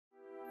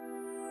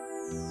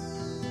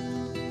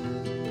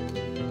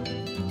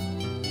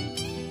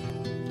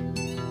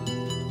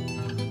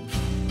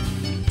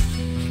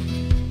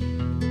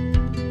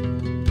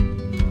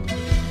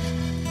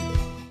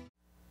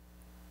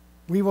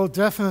we will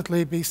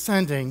definitely be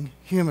sending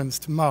humans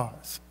to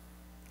Mars.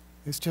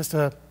 It's just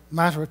a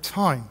matter of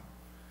time.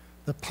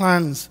 The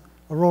plans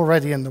are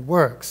already in the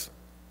works.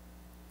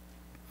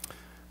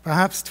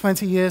 Perhaps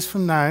 20 years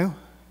from now,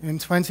 in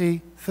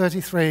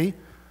 2033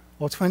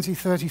 or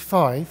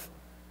 2035,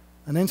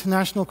 an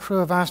international crew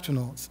of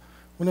astronauts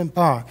will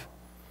embark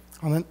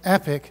on an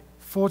epic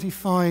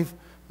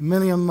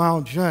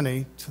 45-million-mile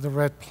journey to the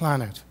Red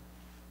Planet.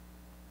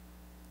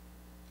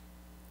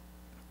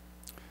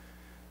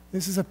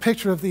 This is a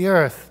picture of the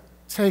Earth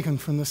taken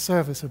from the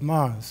surface of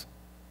Mars.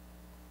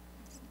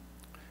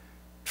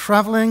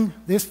 Traveling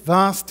this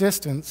vast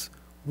distance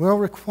will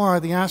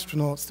require the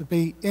astronauts to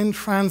be in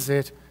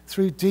transit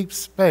through deep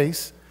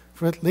space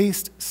for at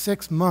least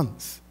 6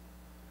 months.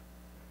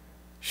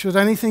 Should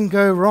anything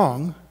go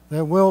wrong,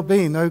 there will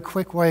be no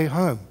quick way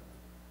home,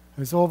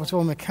 as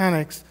orbital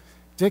mechanics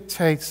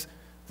dictates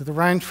that the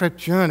round-trip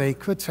journey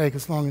could take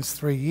as long as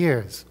 3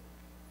 years.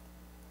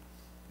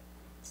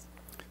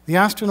 The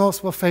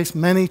astronauts will face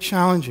many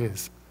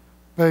challenges,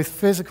 both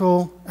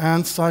physical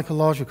and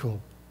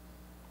psychological.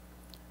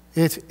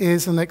 It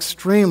is an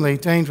extremely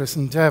dangerous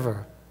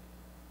endeavor.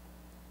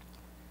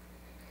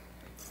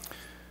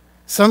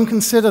 Some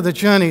consider the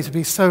journey to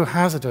be so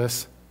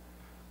hazardous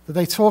that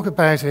they talk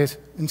about it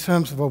in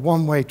terms of a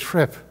one-way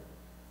trip,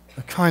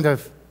 a kind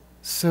of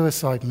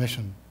suicide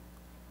mission.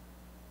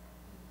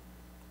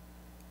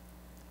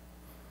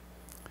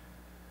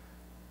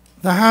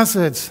 The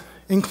hazards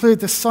include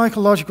the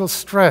psychological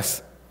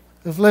stress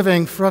of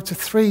living for up to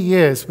 3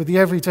 years with the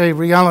everyday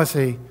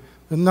reality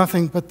that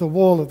nothing but the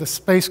wall of the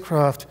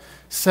spacecraft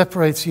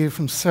separates you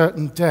from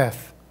certain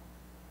death.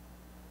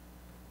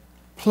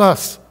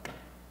 Plus,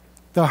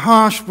 the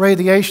harsh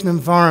radiation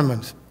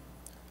environment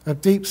of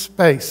deep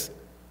space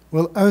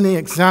will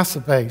only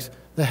exacerbate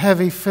the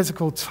heavy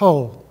physical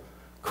toll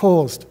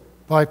caused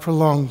by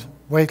prolonged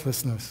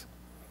weightlessness.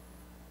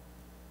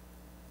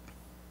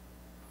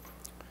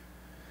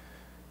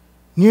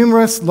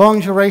 Numerous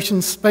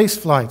long-duration space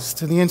flights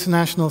to the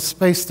International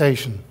Space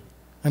Station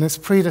and its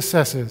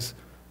predecessors,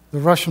 the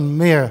Russian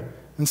Mir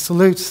and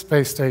Salyut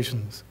space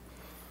stations,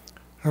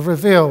 have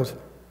revealed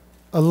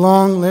a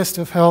long list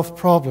of health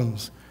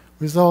problems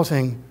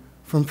resulting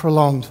from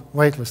prolonged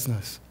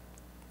weightlessness.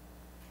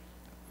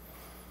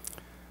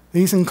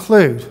 These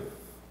include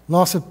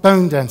loss of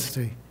bone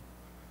density,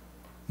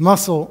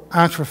 muscle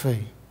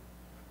atrophy,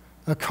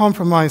 a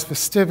compromised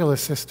vestibular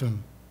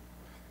system,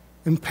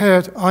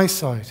 impaired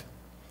eyesight,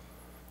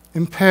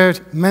 impaired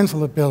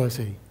mental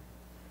ability,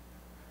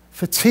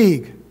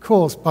 fatigue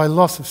caused by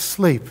loss of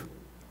sleep,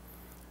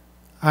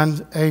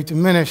 and a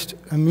diminished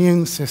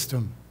immune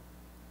system.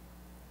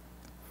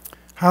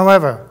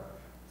 However,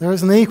 there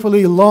is an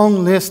equally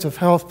long list of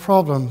health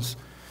problems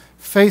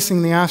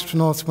facing the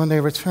astronauts when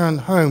they return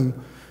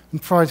home and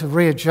try to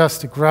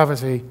readjust to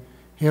gravity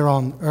here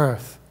on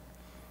Earth.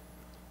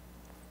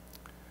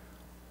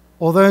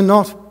 Although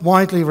not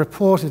widely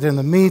reported in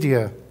the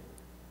media,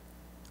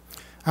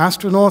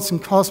 astronauts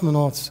and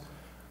cosmonauts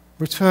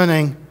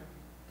returning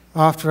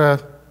after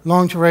a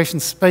long-duration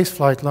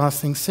spaceflight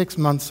lasting 6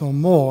 months or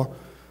more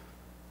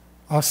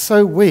are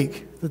so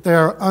weak that they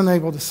are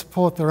unable to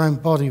support their own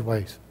body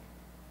weight,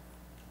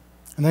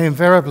 and they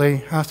invariably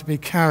have to be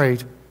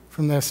carried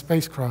from their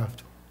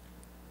spacecraft.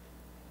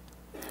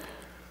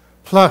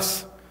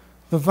 Plus,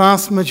 the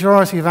vast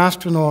majority of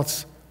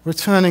astronauts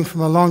returning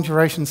from a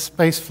long-duration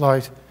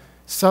spaceflight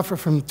suffer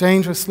from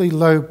dangerously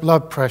low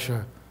blood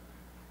pressure.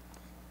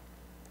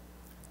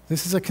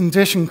 This is a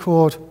condition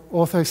called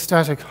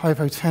orthostatic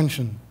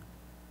hypotension.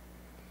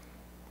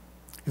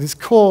 It is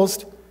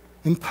caused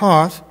in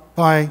part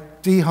by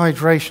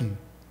dehydration,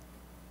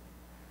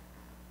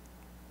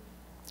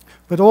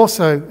 but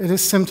also it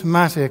is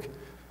symptomatic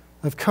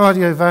of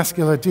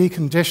cardiovascular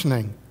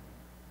deconditioning.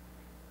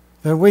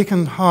 Their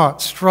weakened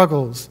heart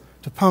struggles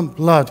to pump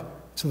blood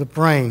to the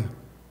brain.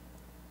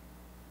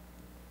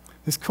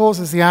 This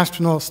causes the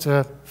astronauts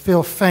to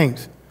feel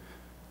faint.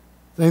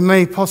 They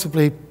may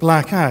possibly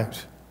black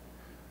out.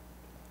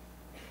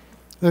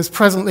 There's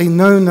presently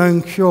no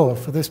known cure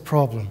for this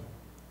problem.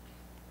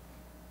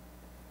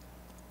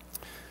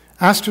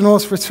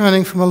 Astronauts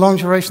returning from a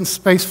long-duration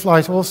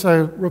spaceflight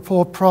also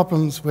report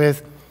problems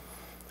with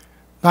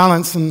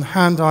balance and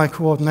hand-eye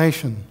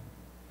coordination.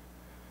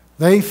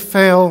 They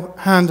fail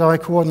hand-eye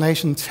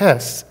coordination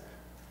tests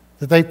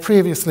that they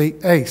previously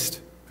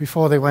aced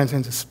before they went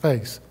into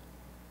space.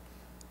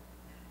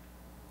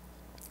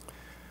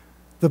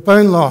 The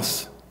bone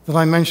loss that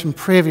I mentioned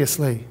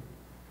previously,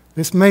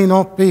 this may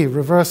not be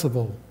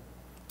reversible,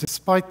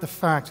 despite the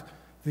fact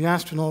the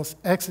astronauts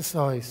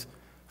exercise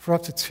for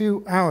up to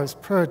 2 hours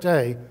per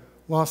day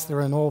whilst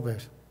they're in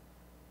orbit.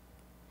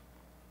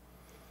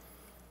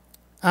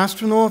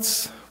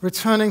 Astronauts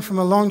returning from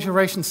a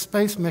long-duration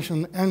space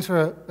mission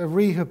enter a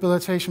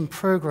rehabilitation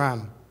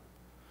program,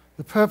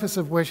 the purpose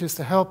of which is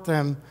to help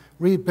them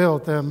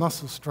rebuild their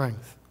muscle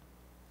strength.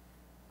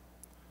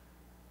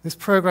 This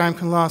program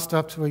can last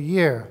up to a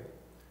year,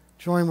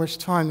 during which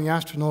time the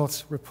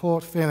astronauts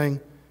report feeling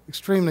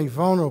extremely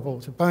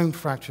vulnerable to bone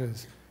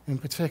fractures in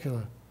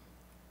particular.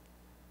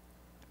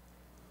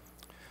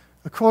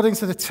 According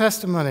to the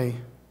testimony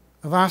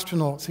of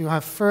astronauts who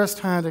have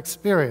first-hand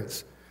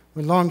experience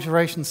with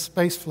long-duration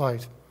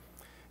spaceflight,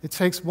 it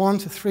takes 1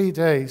 to 3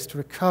 days to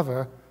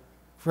recover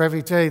for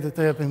every day that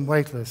they have been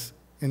weightless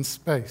in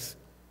space.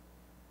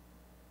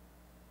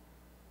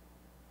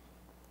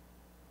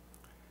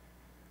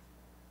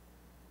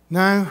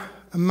 Now,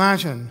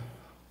 imagine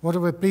what it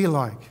would be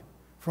like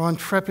for our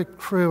intrepid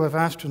crew of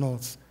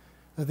astronauts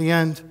at the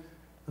end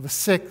of a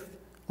 6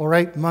 or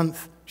 8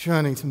 month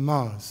journey to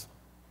Mars.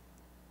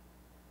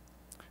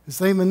 As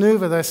they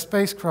maneuver their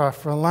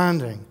spacecraft for a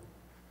landing,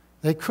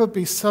 they could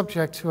be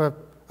subject to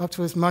up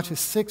to as much as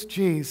 6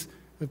 Gs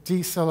of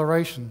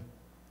deceleration,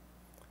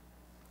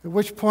 at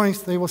which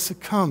point they will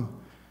succumb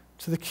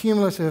to the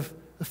cumulative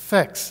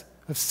effects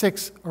of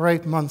 6 or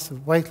 8 months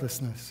of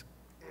weightlessness.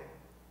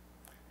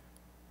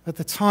 At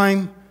the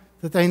time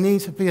that they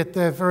need to be at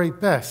their very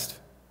best,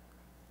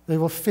 they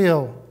will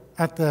feel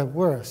at their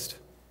worst,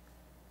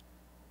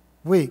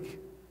 weak,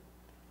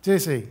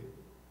 dizzy,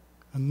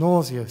 and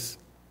nauseous.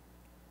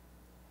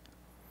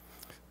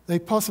 They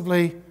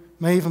possibly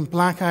may even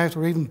black out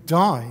or even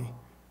die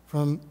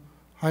from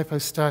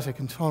hypostatic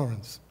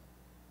intolerance.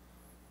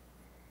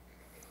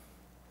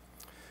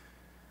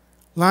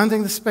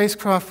 Landing the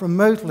spacecraft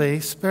remotely,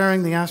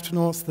 sparing the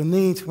astronauts the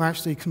need to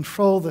actually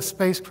control the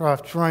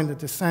spacecraft during the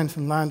descent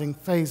and landing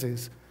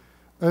phases,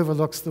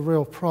 overlooks the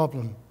real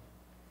problem.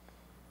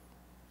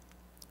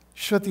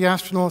 Should the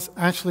astronauts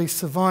actually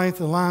survive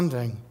the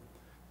landing,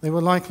 they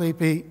will likely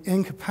be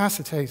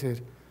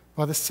incapacitated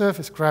by the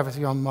surface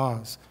gravity on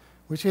Mars,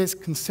 which is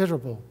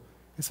considerable.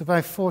 It's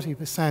about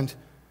 40%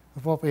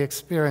 of what we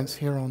experience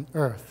here on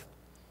Earth.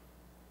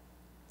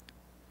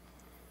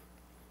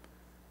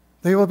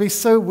 They will be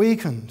so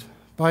weakened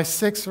by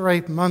 6 or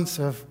 8 months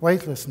of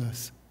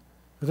weightlessness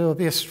that it will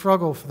be a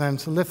struggle for them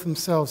to lift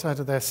themselves out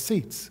of their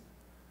seats,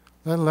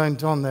 let alone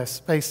don their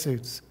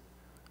spacesuits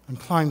and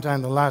climb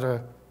down the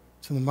ladder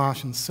to the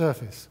Martian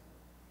surface.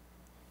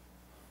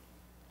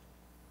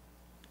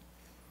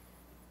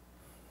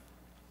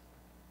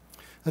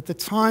 At the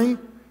time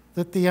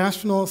that the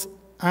astronauts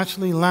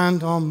actually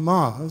land on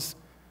Mars,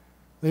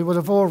 they would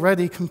have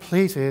already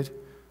completed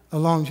a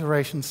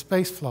long-duration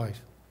spaceflight.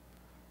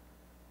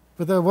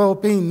 But there will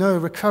be no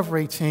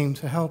recovery team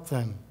to help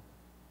them,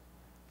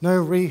 no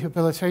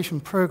rehabilitation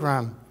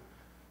program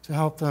to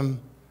help them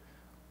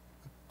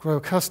grow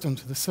accustomed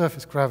to the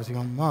surface gravity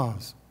on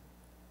Mars.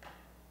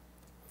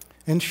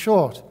 In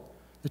short,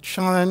 the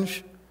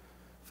challenge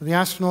for the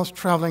astronauts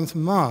traveling to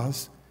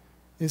Mars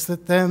is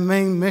that their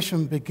main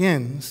mission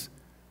begins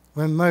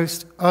when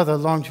most other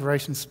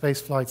long-duration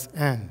spaceflights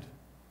end.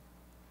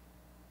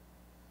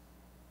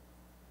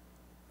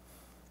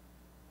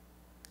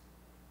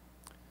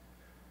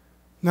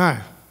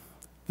 Now,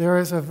 there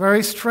is a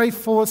very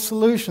straightforward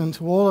solution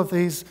to all of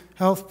these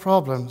health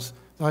problems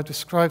that I've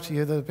described to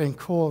you that have been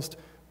caused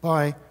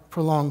by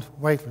prolonged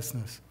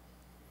weightlessness.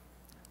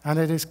 And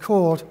it is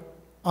called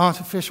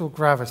artificial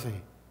gravity.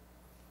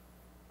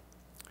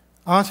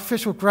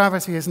 Artificial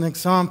gravity is an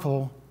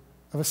example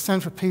of a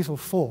centripetal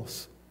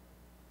force.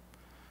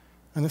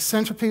 And the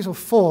centripetal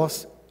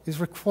force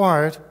is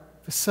required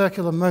for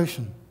circular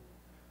motion.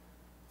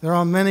 There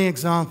are many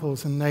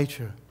examples in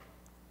nature.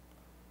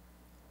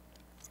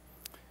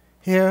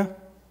 Here,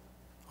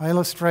 I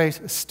illustrate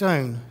a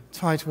stone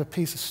tied to a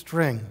piece of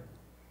string.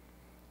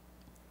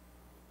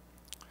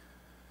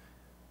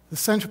 The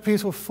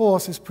centripetal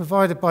force is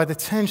provided by the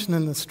tension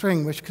in the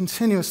string, which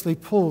continuously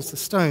pulls the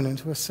stone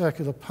into a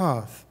circular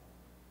path.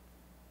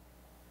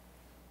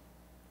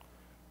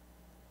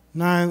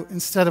 Now,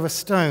 instead of a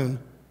stone,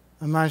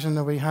 imagine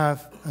that we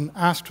have an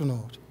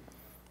astronaut,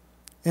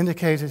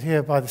 indicated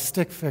here by the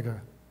stick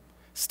figure,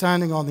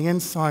 standing on the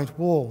inside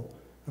wall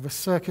of a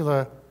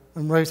circular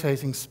and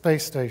rotating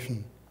space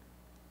station.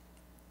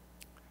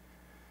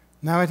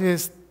 Now it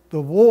is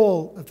the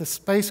wall of the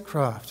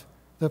spacecraft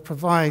that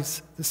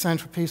provides the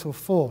centripetal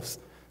force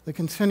that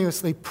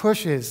continuously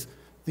pushes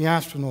the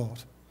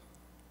astronaut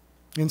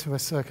into a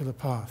circular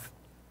path.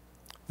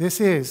 This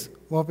is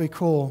what we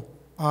call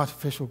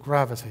artificial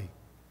gravity.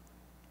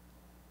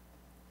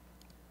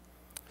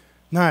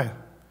 Now,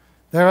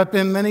 there have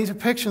been many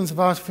depictions of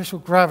artificial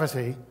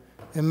gravity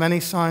in many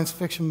science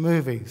fiction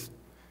movies,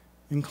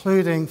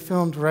 including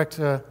film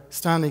director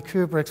Stanley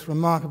Kubrick's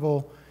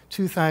remarkable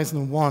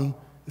 2001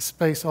 A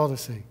Space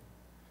Odyssey.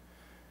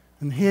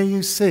 And here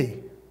you see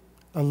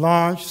a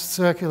large,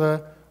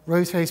 circular,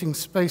 rotating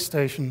space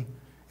station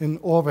in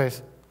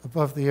orbit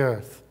above the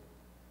Earth.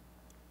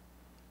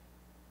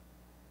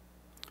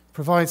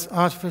 Provides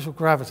artificial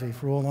gravity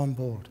for all on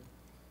board.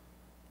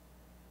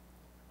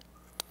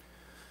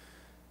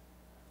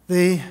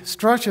 The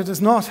structure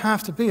does not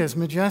have to be as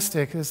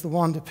majestic as the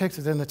one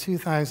depicted in the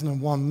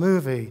 2001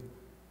 movie.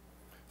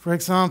 For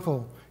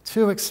example,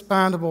 2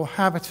 expandable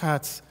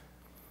habitats,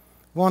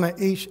 one at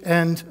each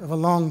end of a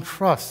long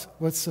truss,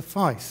 would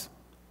suffice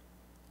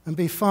and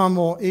be far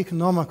more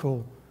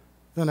economical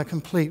than a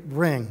complete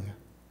ring.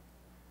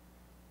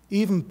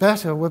 even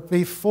better would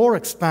be 4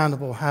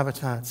 expandable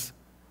habitats.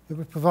 It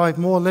would provide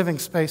more living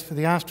space for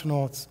the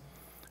astronauts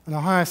and a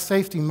higher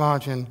safety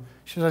margin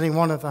should any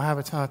one of the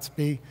habitats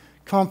be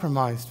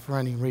compromised for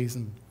any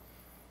reason.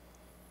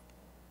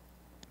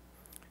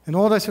 In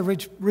order to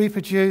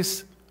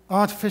reproduce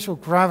artificial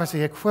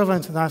gravity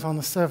equivalent to that on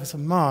the surface of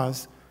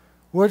Mars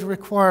would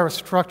require a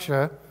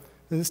structure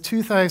that is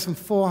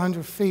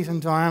 2,400 feet in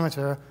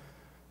diameter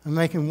and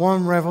making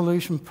 1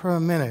 revolution per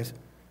minute,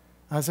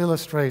 as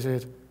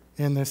illustrated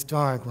in this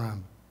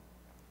diagram.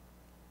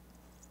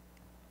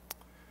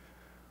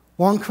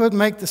 One could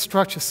make the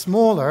structure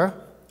smaller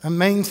and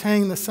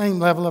maintain the same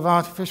level of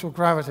artificial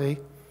gravity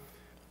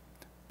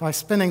by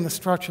spinning the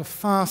structure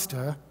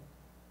faster,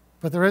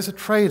 but there is a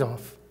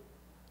trade-off.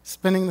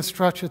 Spinning the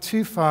structure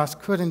too fast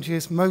could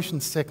induce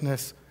motion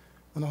sickness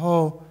and a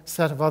whole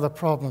set of other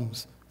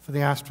problems for the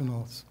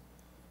astronauts.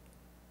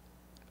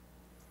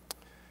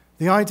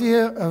 The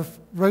idea of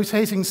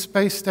rotating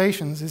space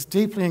stations is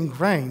deeply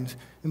ingrained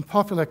in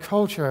popular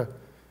culture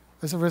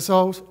as a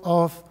result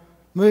of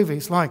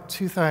movies like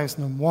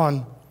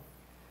 2001,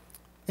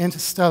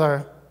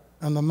 Interstellar,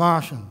 and The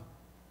Martian.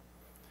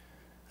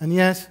 And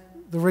yet,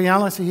 the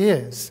reality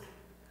is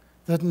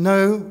that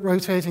no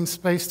rotating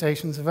space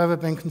stations have ever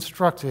been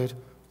constructed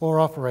or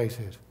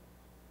operated.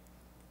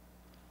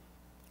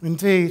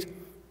 Indeed,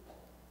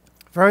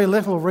 very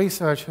little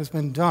research has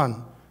been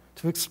done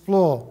to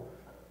explore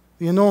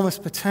the enormous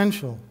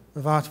potential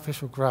of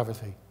artificial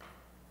gravity.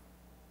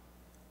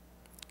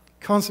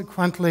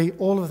 Consequently,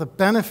 all of the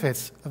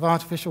benefits of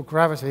artificial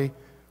gravity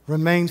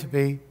remain to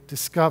be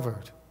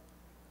discovered.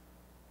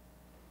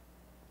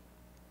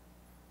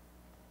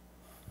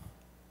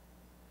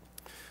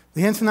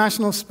 The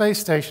International Space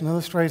Station,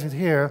 illustrated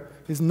here,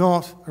 is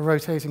not a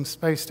rotating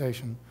space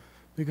station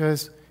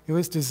because it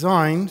was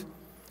designed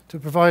to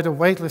provide a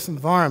weightless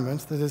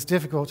environment that is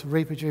difficult to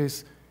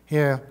reproduce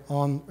here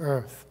on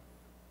Earth.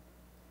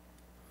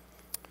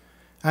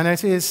 And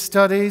it is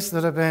studies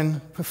that have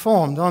been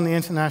performed on the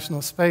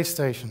International Space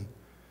Station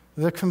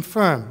that have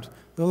confirmed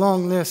the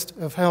long list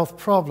of health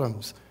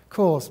problems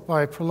caused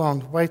by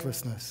prolonged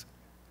weightlessness.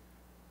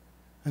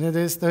 And it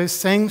is those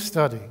same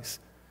studies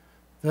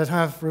that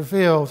have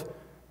revealed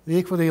the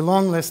equally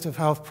long list of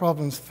health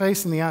problems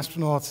facing the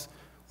astronauts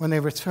when they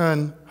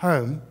return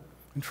home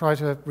and try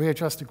to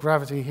readjust to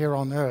gravity here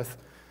on Earth,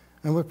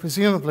 and would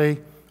presumably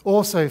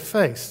also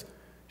face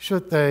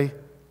should they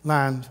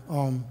land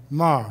on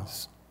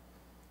Mars.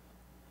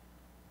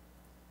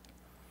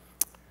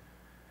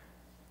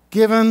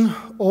 Given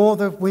all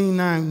that we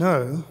now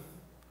know,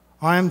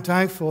 I am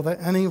doubtful that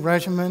any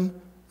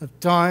regimen of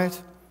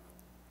diet,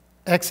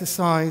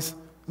 exercise,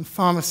 and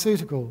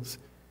pharmaceuticals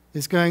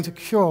is going to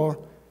cure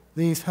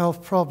these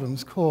health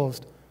problems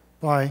caused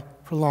by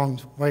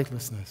prolonged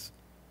weightlessness.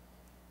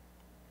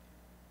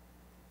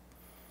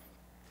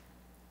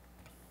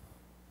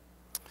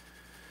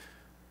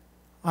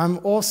 I'm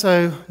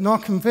also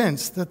not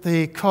convinced that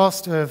the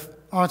cost of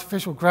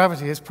artificial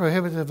gravity is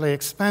prohibitively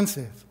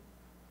expensive.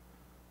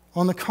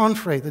 On the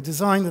contrary, the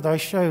design that I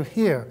show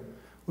here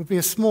would be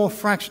a small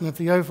fraction of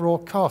the overall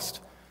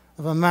cost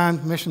of a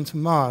manned mission to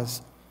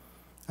Mars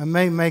and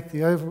may make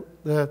the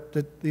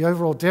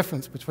overall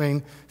difference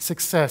between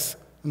success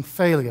and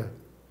failure.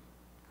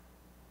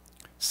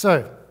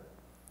 So,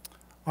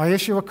 I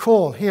issue a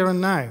call here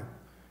and now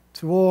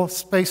to all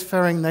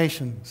spacefaring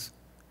nations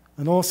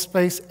and all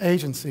space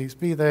agencies,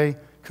 be they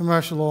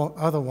commercial or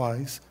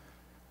otherwise,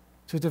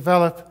 to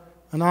develop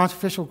an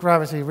artificial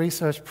gravity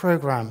research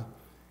program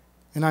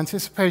in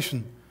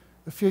anticipation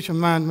of future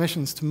manned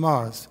missions to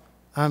Mars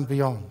and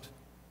beyond.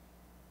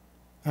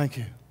 Thank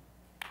you.